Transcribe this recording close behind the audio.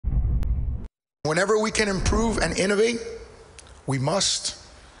Whenever we can improve and innovate, we must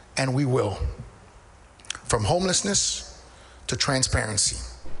and we will. From homelessness to transparency.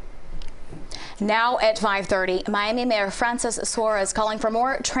 Now at 5:30, Miami Mayor Francis Suarez calling for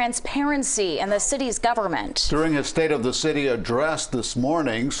more transparency in the city's government. During his State of the City address this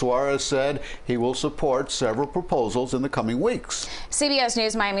morning, Suarez said he will support several proposals in the coming weeks. CBS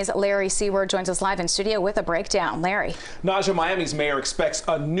News Miami's Larry Seward joins us live in studio with a breakdown. Larry. Naja, Miami's mayor expects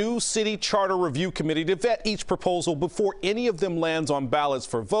a new city charter review committee to vet each proposal before any of them lands on ballots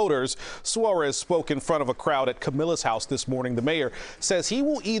for voters. Suarez spoke in front of a crowd at Camilla's house this morning. The mayor says he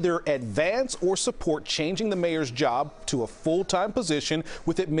will either advance or support changing the mayor's job to a full-time position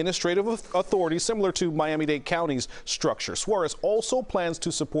with administrative authority similar to Miami-Dade County's structure. Suarez also plans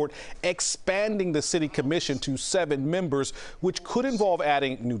to support expanding the city commission to 7 members, which could involve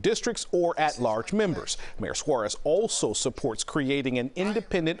adding new districts or at-large members. Mayor Suarez also supports creating an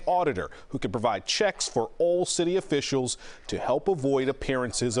independent auditor who can provide checks for all city officials to help avoid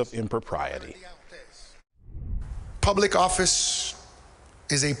appearances of impropriety. Public office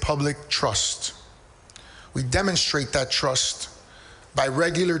is a public trust. We demonstrate that trust by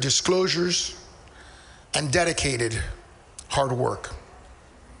regular disclosures and dedicated hard work.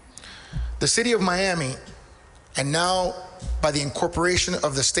 The city of Miami, and now by the incorporation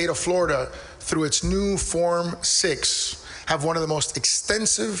of the state of Florida through its new Form 6, have one of the most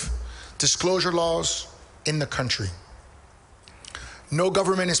extensive disclosure laws in the country. No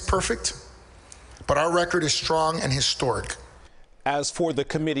government is perfect, but our record is strong and historic. As for the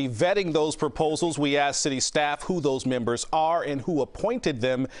committee vetting those proposals, we asked city staff who those members are and who appointed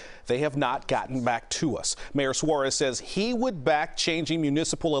them. They have not gotten back to us. Mayor Suarez says he would back changing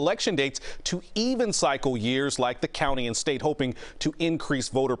municipal election dates to even cycle years like the county and state, hoping to increase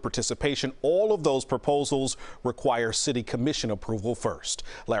voter participation. All of those proposals require city commission approval first.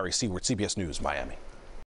 Larry Seward, CBS News, Miami.